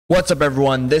What's up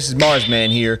everyone, this is Marsman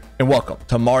here, and welcome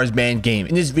to Marsman Gaming.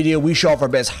 In this video, we show off our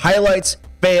best highlights,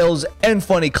 fails, and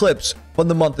funny clips from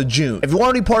the month of June. If you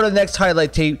want to be part of the next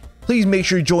highlight tape, please make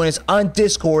sure you join us on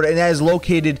Discord, and that is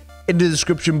located in the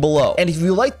description below. And if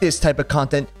you like this type of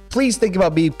content, please think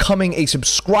about becoming a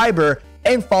subscriber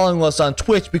and following us on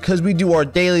Twitch, because we do our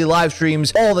daily live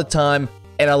streams all the time,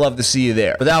 and I love to see you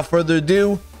there. Without further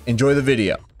ado, enjoy the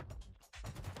video.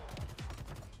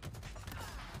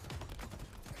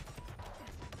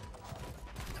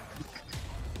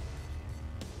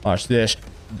 Watch this.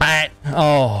 Bat.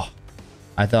 Oh,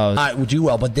 I thought I would do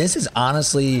well, but this is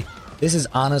honestly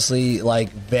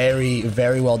like very,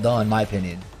 very well done, in my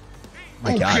opinion. Oh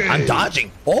my God, I'm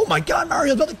dodging. Oh my God,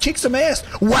 Mario's about to kick some ass.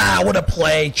 Wow, what a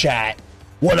play, chat.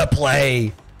 What a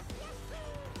play.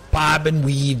 Bob and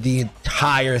weave the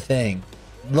entire thing.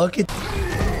 Look at.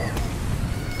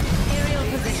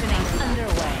 Aerial positioning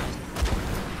underway.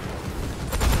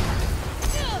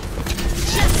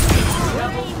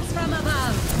 Rains from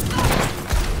above.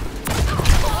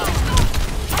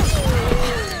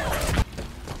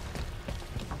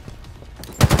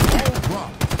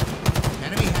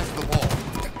 Enemy has the ball.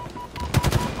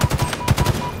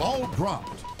 Ball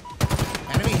dropped.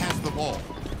 Enemy has the ball.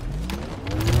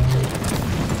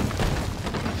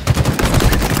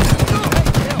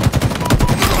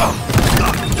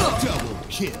 Double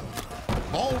kill.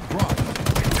 Ball dropped.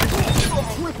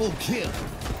 Triple kill.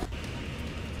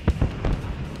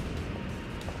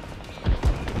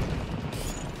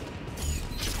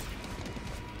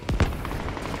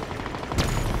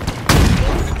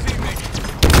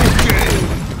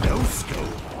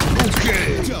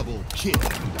 Double kill.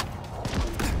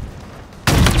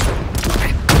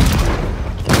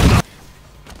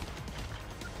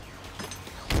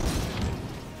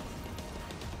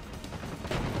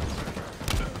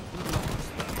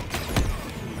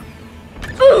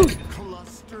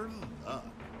 Cluster up.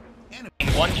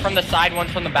 One's from the side,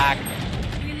 one's from the back.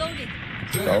 Reloading.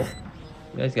 Go.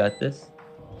 You guys got this.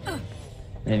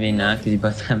 Maybe not, because you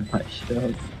both have my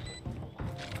shields.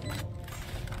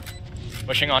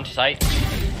 Pushing onto site.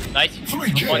 Nice.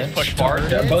 One's pushed far.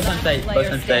 Yeah, both on site.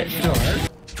 Both on site.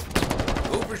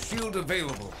 Overshield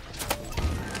available.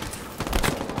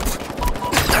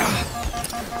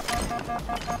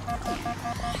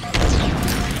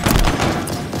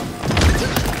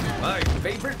 My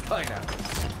favorite pineapple.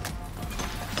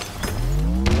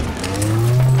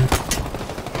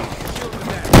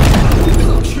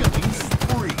 Killing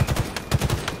spree.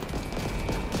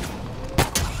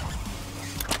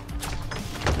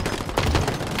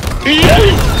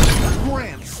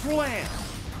 Grand slam.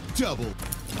 Double.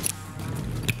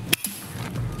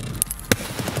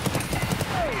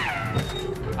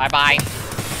 Bye bye.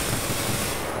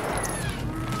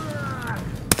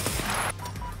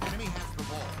 Enemy has the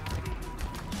ball.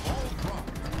 Ball dropped.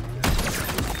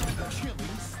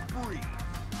 Killing spree.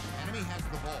 Enemy has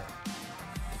the ball.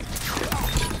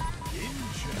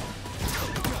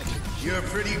 You're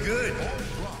pretty good.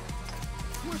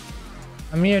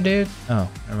 I'm here, dude. Oh,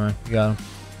 never mind. You got him.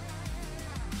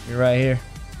 You're right here.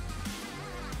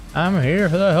 I'm here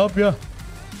to help you.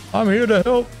 I'm here to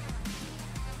help.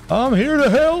 I'm here to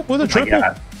help with a triple.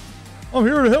 I'm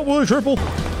here to help with a triple.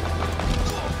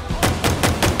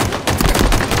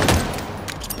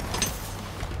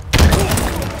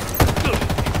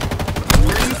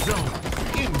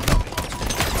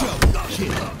 Double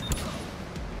kill.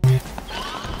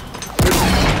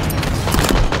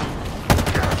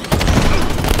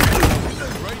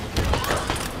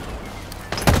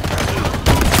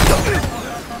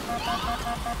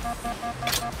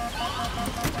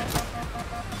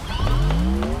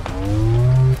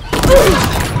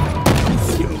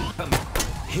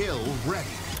 Hill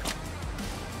ready.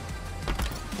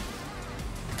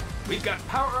 We've got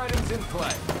power items in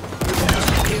play.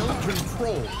 Hill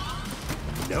control.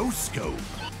 No scope.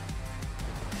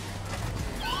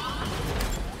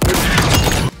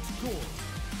 Score.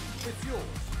 It's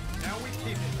yours. Now we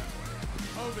keep it that way.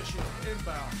 Overshield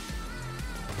inbound.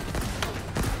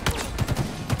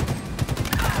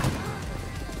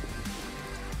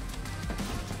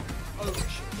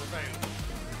 Overshield available.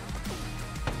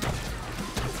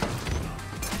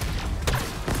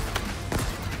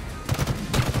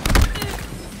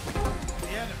 The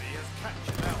enemy has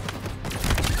captured Alpha.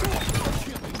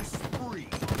 Killing spree.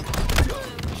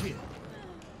 Double kill.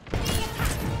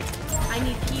 I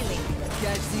need healing.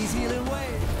 Catch these healing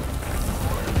waves.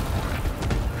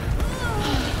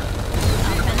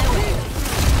 Up and away.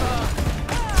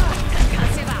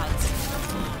 Concussive out.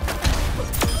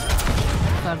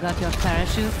 Forgot your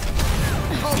parachute?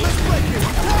 Oh, let's break it.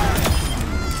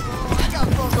 I got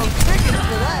front row tickets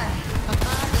for that.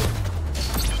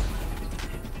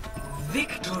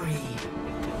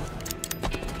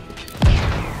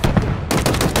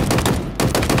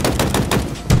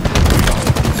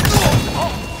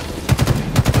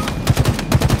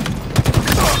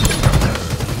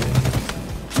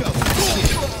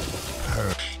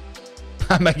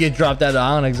 I might get dropped out of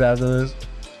Onyx after this.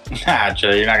 Nah,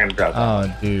 chill. You're not gonna drop that.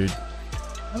 Oh, dude.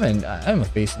 I'm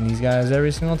facing these guys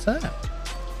every single time.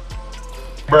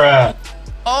 Bruh.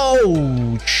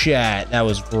 Oh, chat. That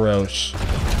was gross.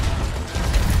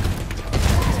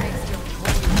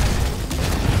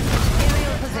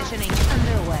 Aerial positioning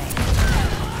underway.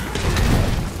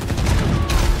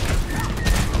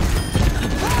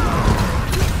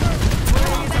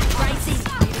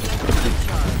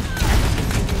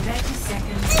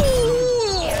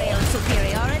 Aerial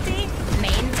superiority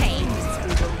maintained.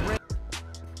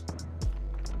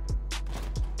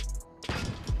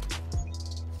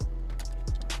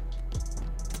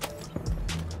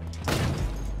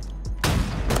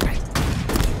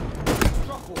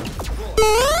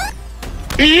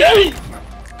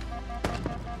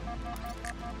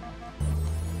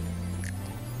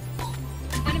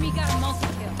 Enemy got a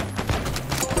multi-kill.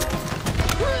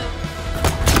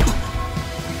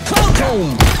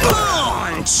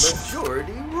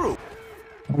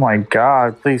 Oh my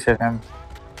god, please hit him.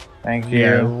 Thank you.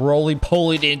 Yeah,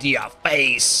 roly-poly into your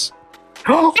face.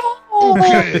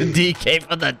 DK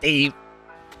for the deep.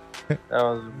 That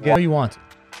was What do you want?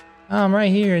 I'm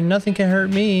right here and nothing can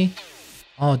hurt me.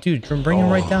 Oh, dude, bring him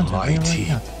right down to it. Bring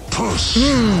him right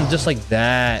down. Just like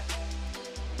that.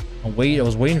 I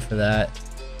was waiting for that.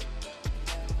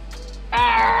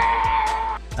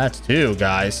 That's two,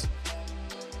 guys.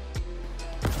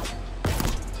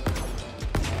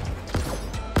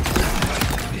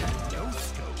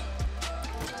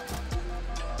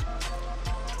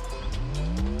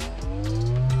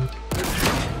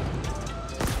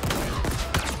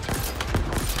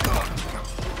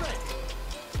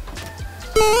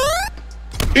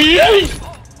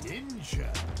 Ninja.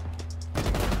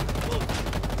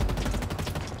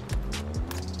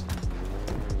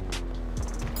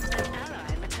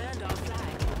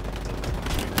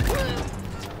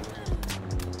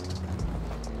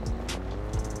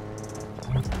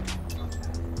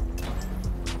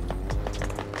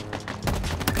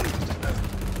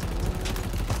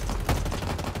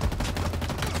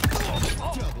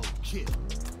 Double kill.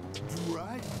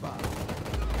 Drive by.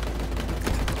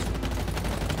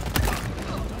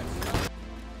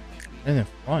 And in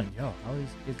front, yo, how are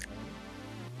these kids?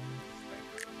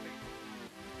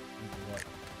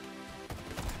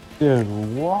 Dude,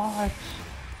 what?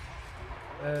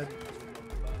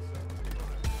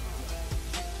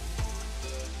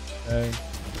 Okay.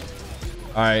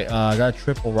 All right, I got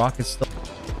triple rocket stuff.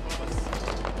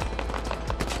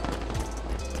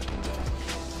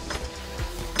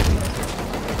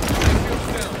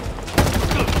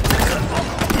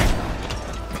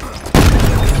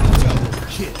 Double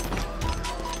kill.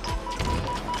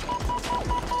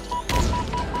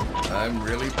 I'm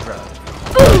really proud.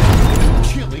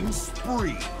 Killing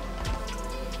spree.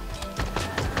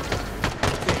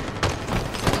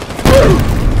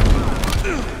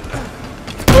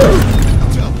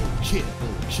 Double kill.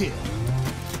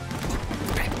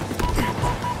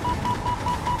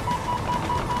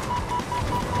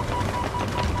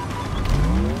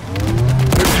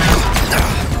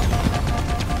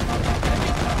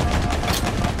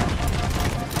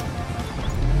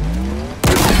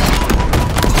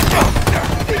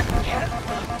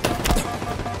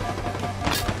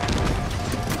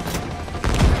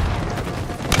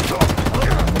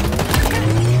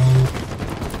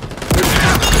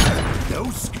 No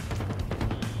sc-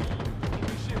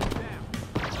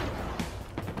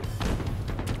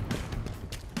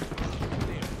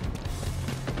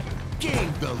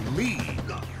 Gain the lead.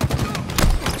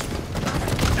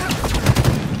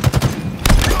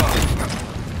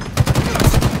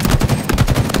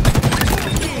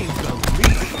 Gain the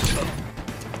lead.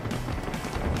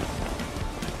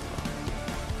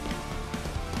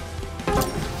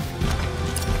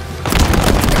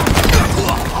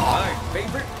 My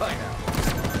favorite pineapple.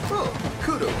 Oh,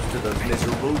 kudos to those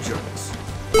miserable jerks.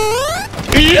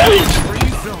 Free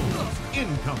zones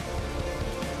incoming.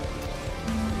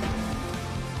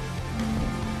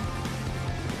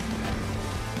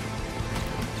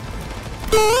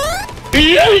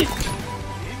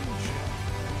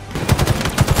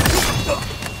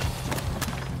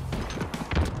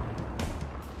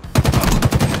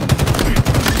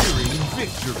 Securing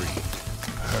victory.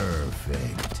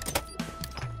 Perfect.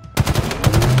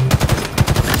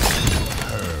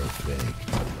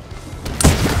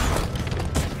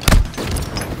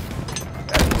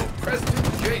 Admiral Preston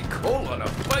J. Cole on a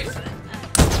bison.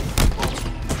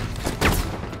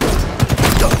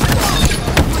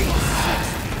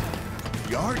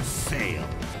 Yard sale.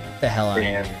 The hell out of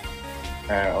Damn. here.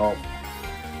 Oh.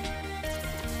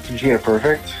 Did she get a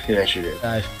perfect? Yeah, she did.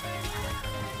 Guys.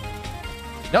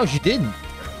 No, she didn't.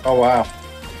 Oh wow.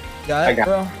 Got it, I got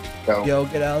bro. Go. Yo,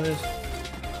 get out of this.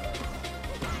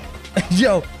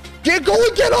 Yo, go and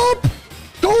get up.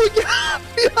 Go and get up.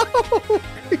 Yo.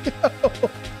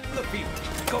 The field.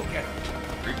 Go get him.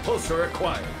 Repulsor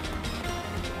acquired.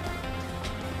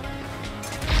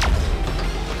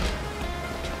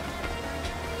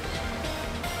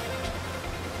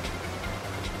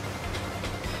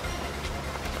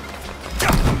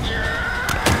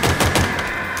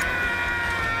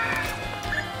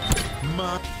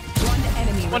 One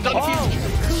enemy. One done.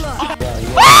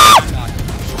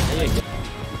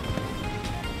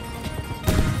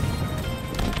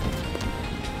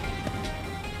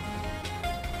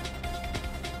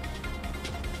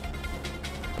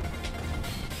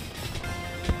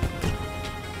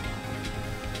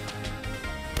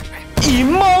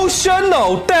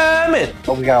 Emotional, damn it!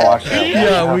 Oh, we gotta watch that.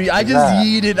 Yeah, I just that?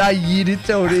 yeeted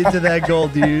Toad into that goal,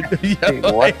 dude.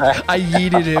 Yo, What the- I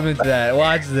yeeted him into that.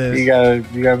 Watch this. You gotta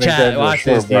make that Chat, into a watch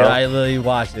short, this, dude. bro. I literally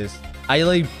watch this.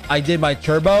 I did my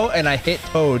turbo and I hit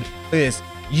Toad. Look at this.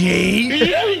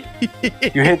 Yay!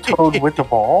 You hit Toad with the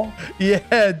ball?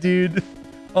 Yeah, dude.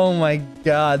 Oh my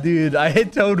god, dude. I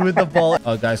hit Toad with the ball.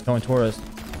 Oh, guys coming toward us.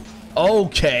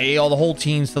 Okay, all the whole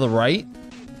team's to the right.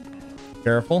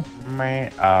 Careful.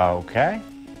 Man, okay.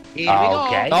 Here we go.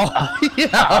 Okay. Oh,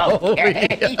 yeah.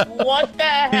 Okay. What the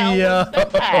hell Yo.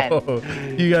 was that?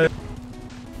 You got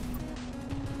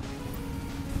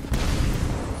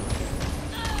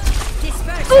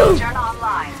Disperse. Turn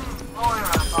online.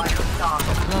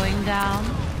 Going down.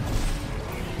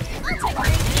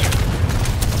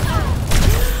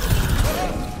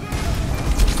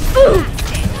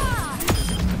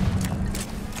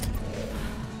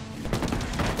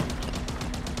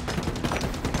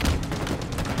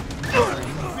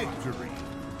 Victory.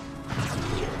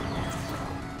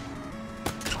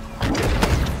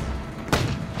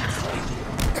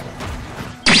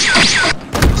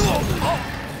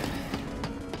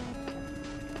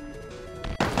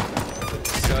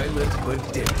 Silent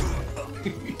but deadly.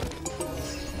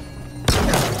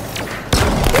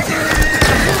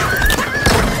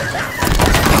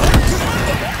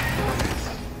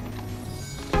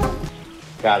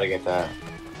 Gotta get that.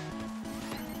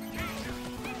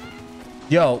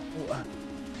 Yo.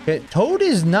 Toad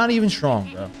is not even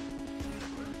strong, bro.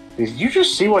 Did you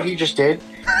just see what he just did?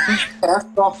 He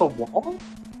passed off the wall?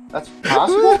 That's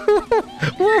possible?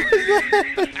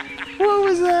 What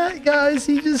was that, guys?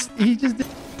 He just did.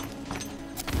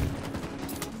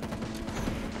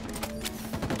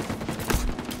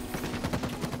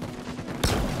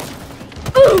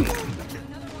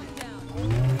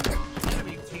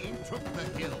 Enemy team took the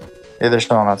hill. Yeah, they're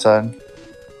still on that side.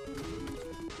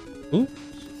 Oops.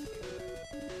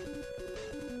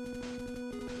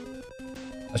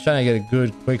 I was trying to get a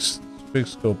good quick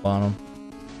scope on him.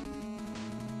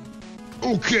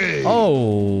 Okay.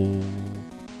 Oh.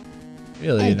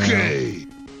 Really? Okay.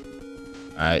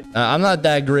 All right. I'm not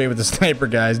that great with the sniper,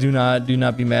 guys. Do not be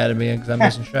mad at me because I'm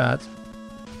missing shots.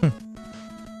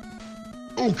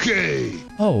 Okay.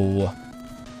 Oh.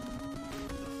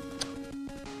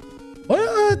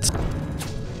 What?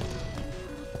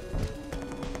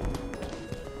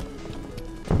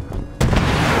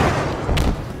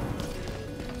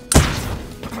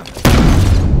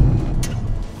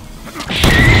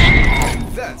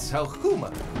 That's how Huma.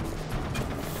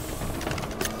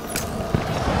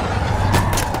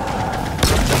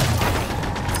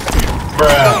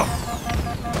 Bro.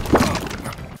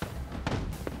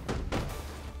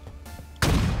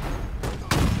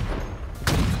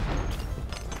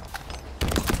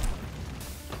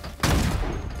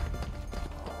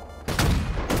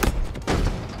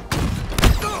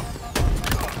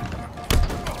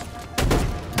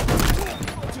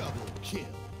 Double kill.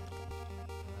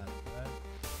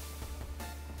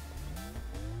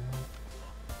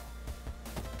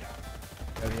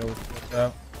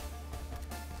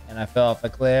 And I fell off a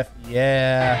cliff.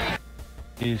 Yeah.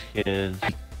 These kids.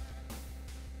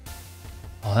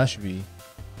 Oh, that should be.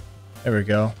 There we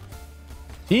go.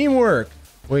 Teamwork.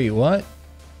 Wait, what?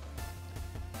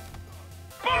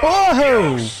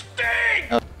 Whoa!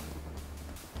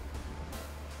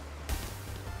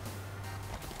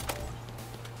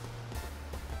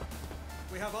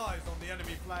 We have eyes on the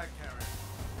enemy flag carrier.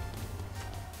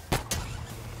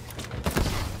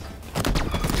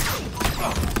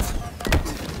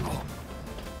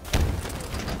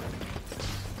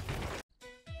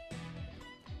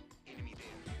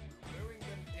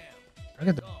 Look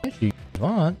at the Banshee. Come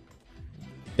on.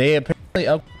 They apparently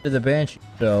upgraded the Banshee,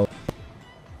 so.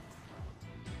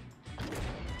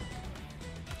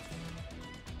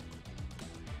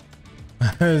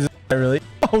 Is that really?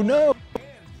 Oh no!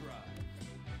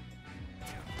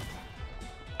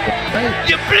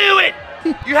 You blew it!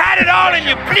 You had it all and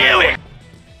you blew it!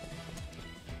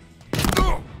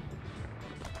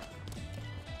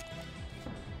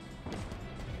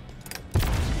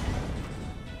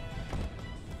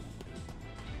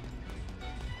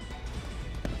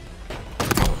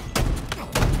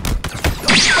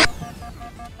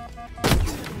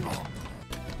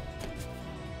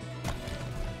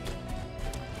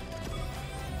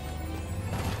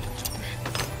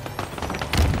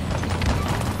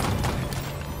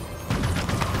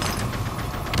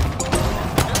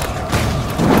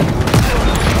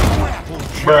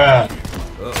 Bruh.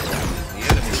 Uh-oh. The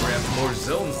enemy grabbed more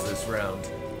zones this round.